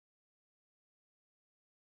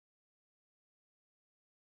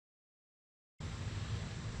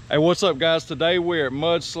Hey, what's up guys? Today we're at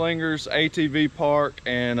Mud Slangers ATV Park,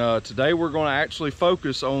 and today we're going to actually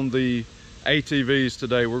focus on the ATVs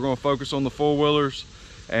today. We're going to focus on the four-wheelers,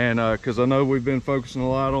 and because I know we've been focusing a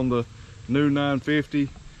lot on the new 950,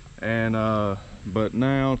 and but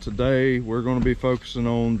now today we're going to be focusing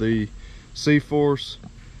on the CFORCE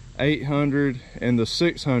 800 and the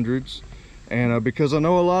 600s. And because I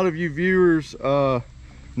know a lot of you viewers,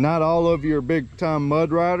 not all of you are big time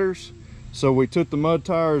mud riders, so we took the mud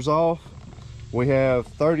tires off. We have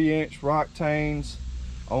 30-inch Roctanes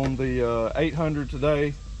on the 800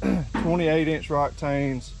 today, 28-inch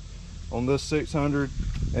Roctanes on this 600,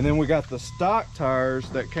 and then we got the stock tires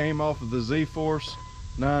that came off of the ZForce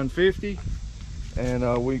 950,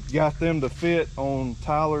 and we got them to fit on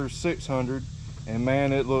Tyler's 600, and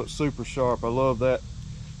man, it looks super sharp. I love that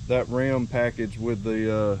rim package with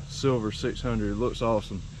the silver 600. It looks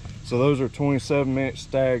awesome. So those are 27-inch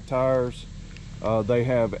stag tires. They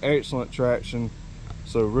have excellent traction,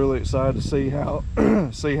 so really excited to see how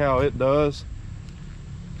see how it does.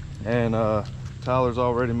 And Tyler's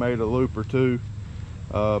already made a loop or two,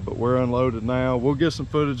 but we're unloaded now. We'll get some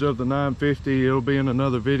footage of the 950. It'll be in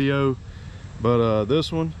another video, but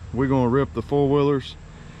this one we're going to rip the four-wheelers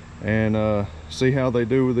and see how they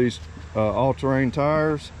do with these all-terrain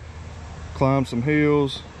tires, climb some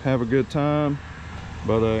hills, have a good time.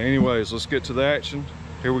 But anyways, let's get to the action.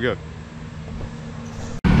 Here we go.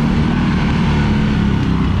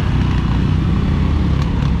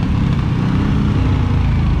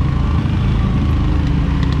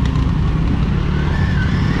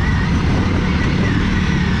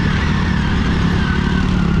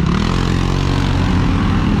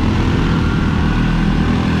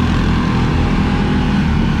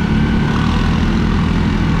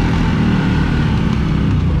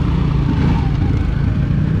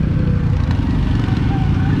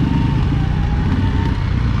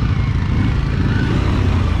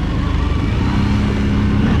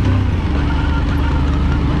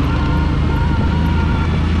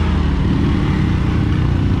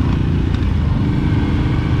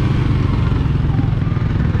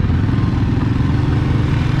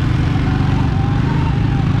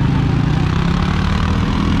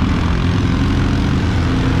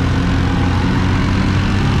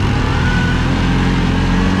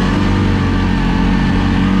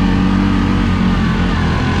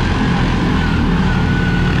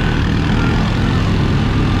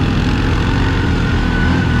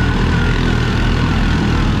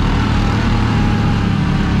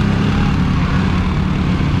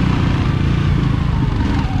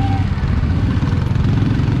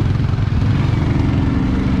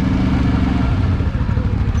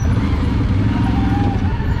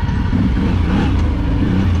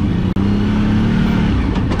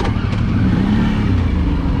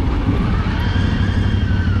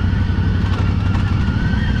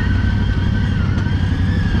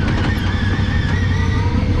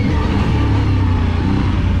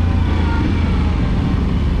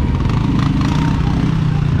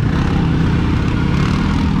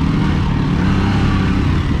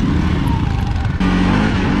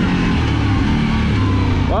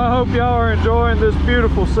 Hope y'all are enjoying this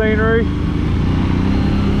beautiful scenery.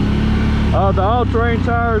 The all-terrain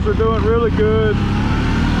tires are doing really good.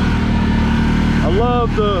 I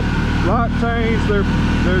love the Roctanes.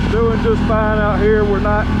 They're doing just fine out here. We're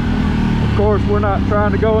not, of course, we're not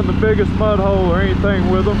trying to go in the biggest mud hole or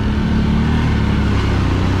anything with them.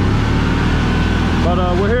 But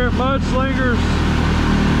we're here at Mud Slangers,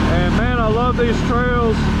 and man, I love these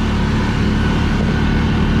trails.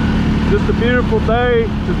 Just a beautiful day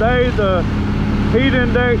today. The heat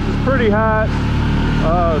index is pretty high.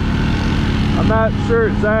 I'm not sure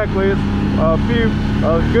exactly. It's a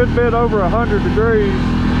good bit over 100 degrees.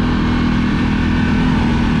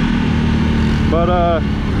 But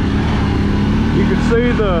you can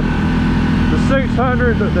see the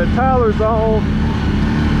 600 that Tyler's on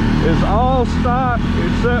is all stock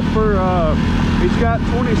except for he's got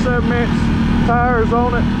 27-inch tires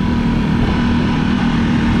on it.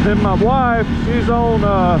 Then my wife, she's on,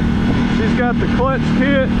 she's got the clutch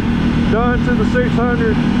kit done to the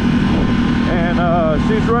 600, and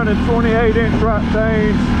she's running 28-inch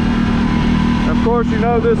Roctanes. Of course, you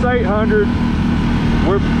know this 800,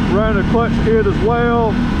 we're running a clutch kit as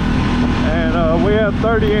well, and we have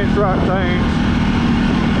 30-inch Roctanes.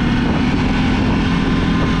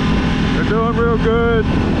 They're doing real good,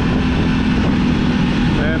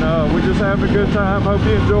 and we're just having a good time. Hope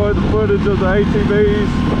you enjoy the footage of the ATVs.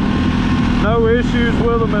 No issues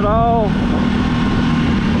with them at all.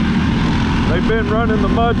 They've been running the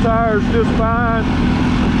mud tires just fine.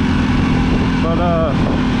 But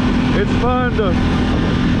it's fun to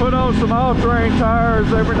put on some all-terrain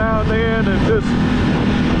tires every now and then and just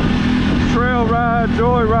trail ride,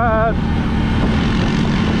 joy ride,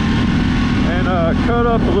 and cut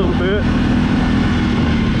up a little bit.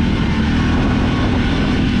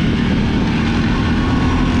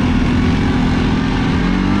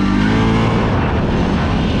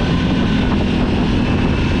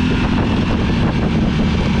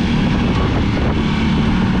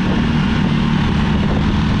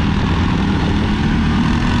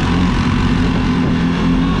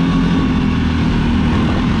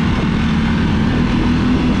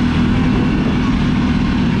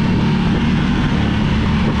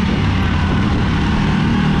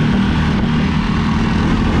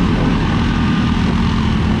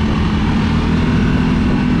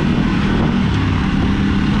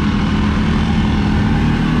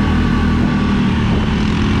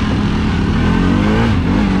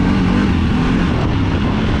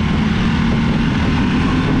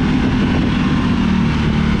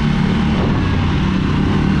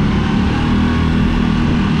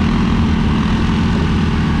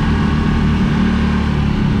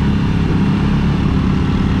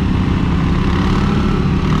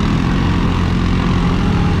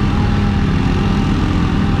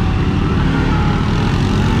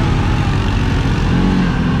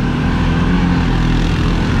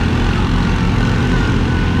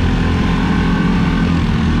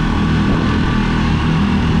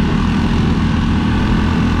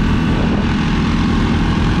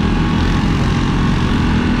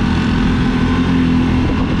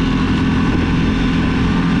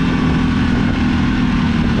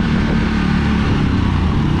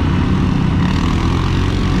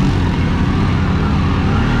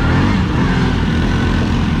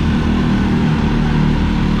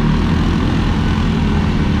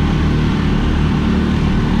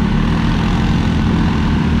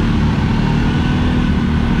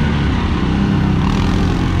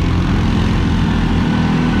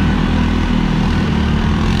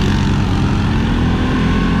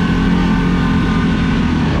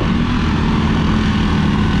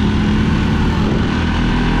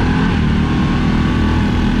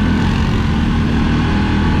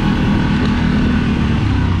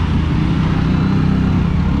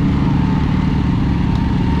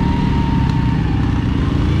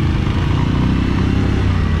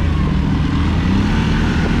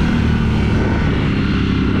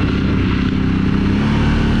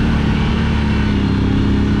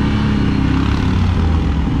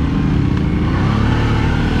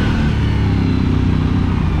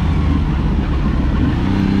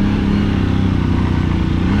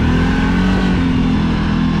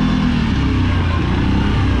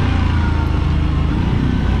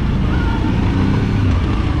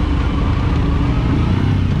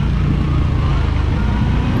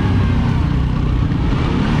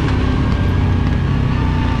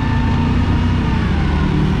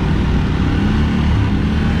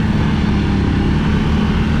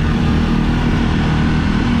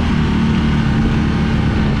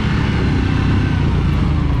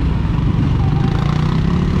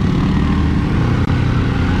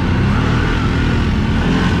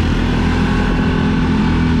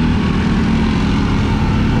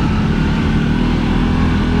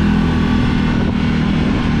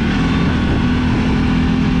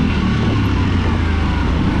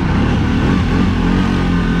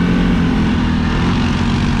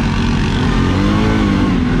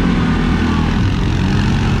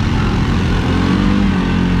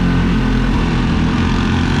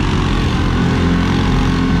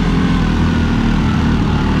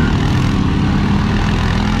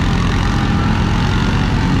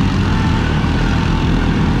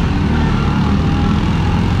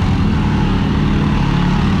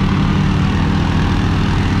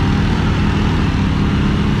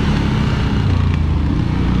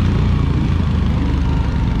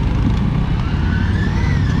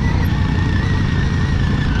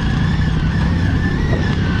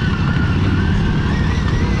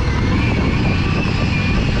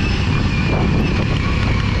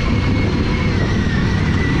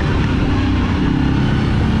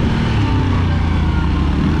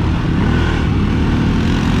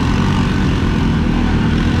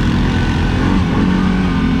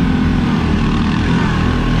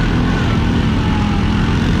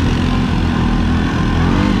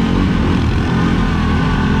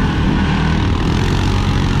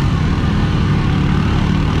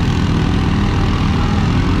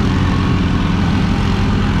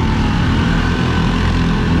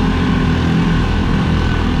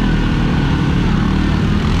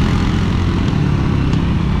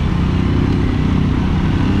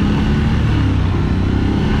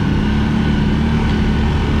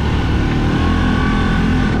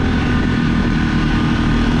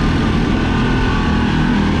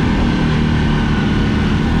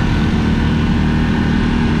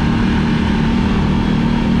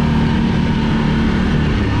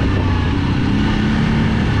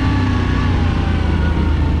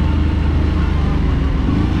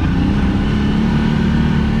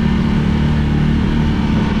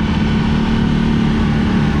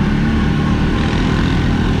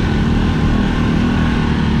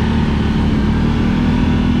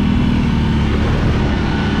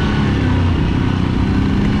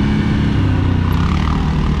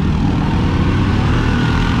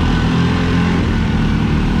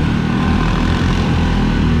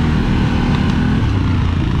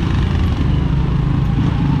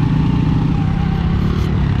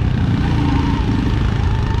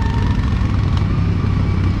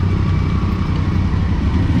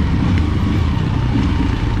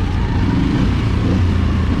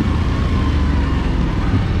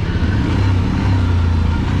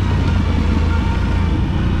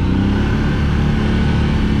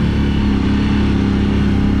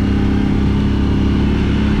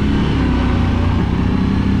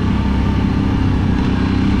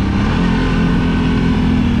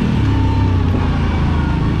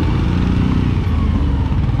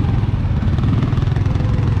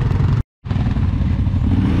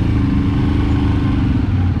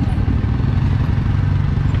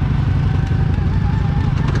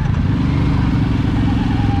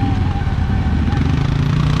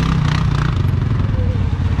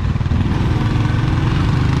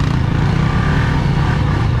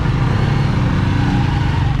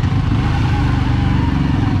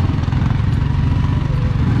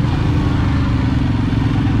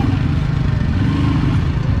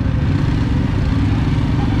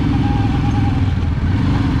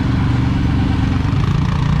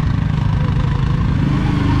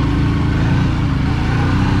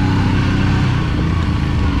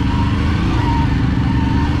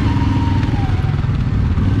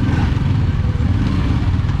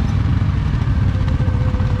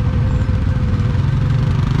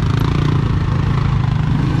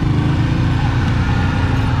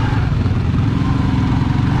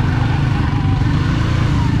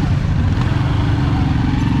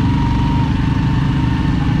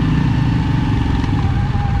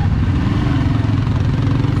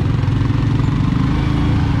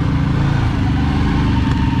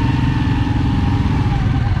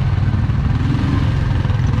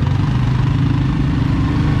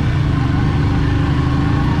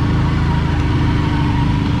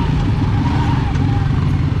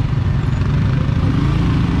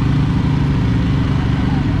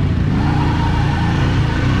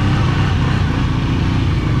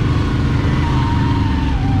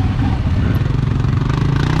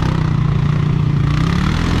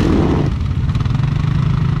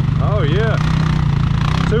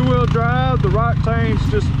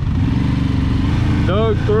 rains just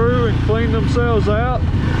dug through and cleaned themselves out.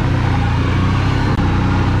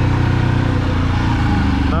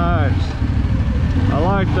 Nice. I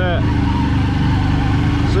like that.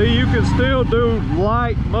 See, you can still do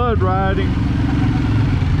light mud riding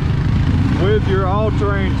with your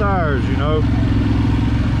all-terrain tires, you know.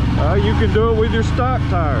 You can do it with your stock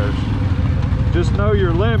tires. Just know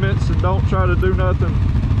your limits and don't try to do nothing,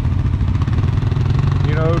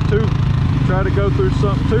 you know, try to go through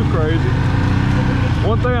something too crazy.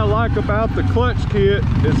 One thing I like about the clutch kit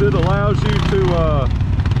is it allows you to,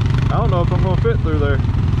 I don't know if I'm gonna fit through there.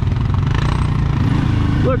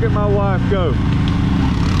 Look at my wife go.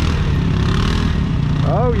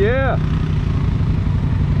 Oh yeah.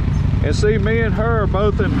 And see, me and her are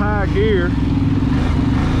both in high gear.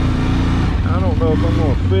 I don't know if I'm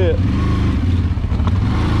gonna fit.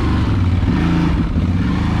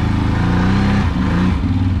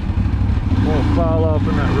 I'm gonna fall off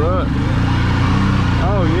in that rut.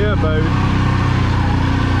 Oh yeah, baby.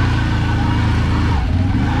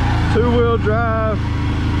 Two-wheel drive.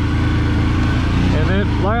 And then,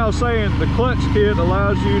 like I was saying, the clutch kit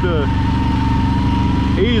allows you to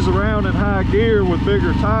ease around in high gear with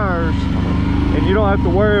bigger tires, and you don't have to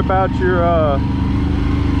worry about your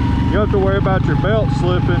belt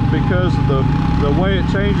slipping because of the way it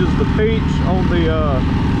changes the pitch on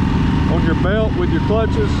your belt with your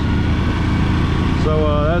clutches. So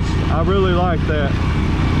I really like that.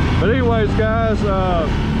 But anyways, guys,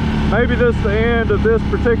 maybe this is the end of this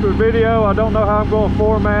particular video. I don't know how I'm going to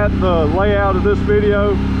format the layout of this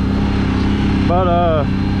video, but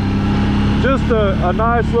just a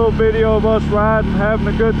nice little video of us riding, having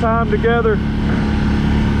a good time together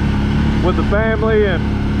with the family. And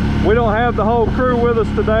we don't have the whole crew with us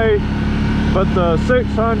today, but the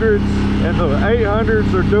 600s and the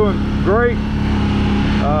 800s are doing great.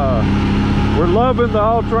 We're loving the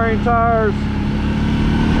all-terrain tires,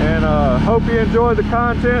 and hope you enjoy the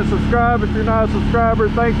content. Subscribe if you're not a subscriber.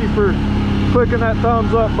 Thank you for clicking that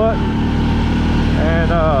thumbs up button,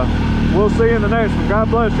 and we'll see you in the next one. God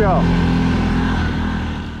bless y'all.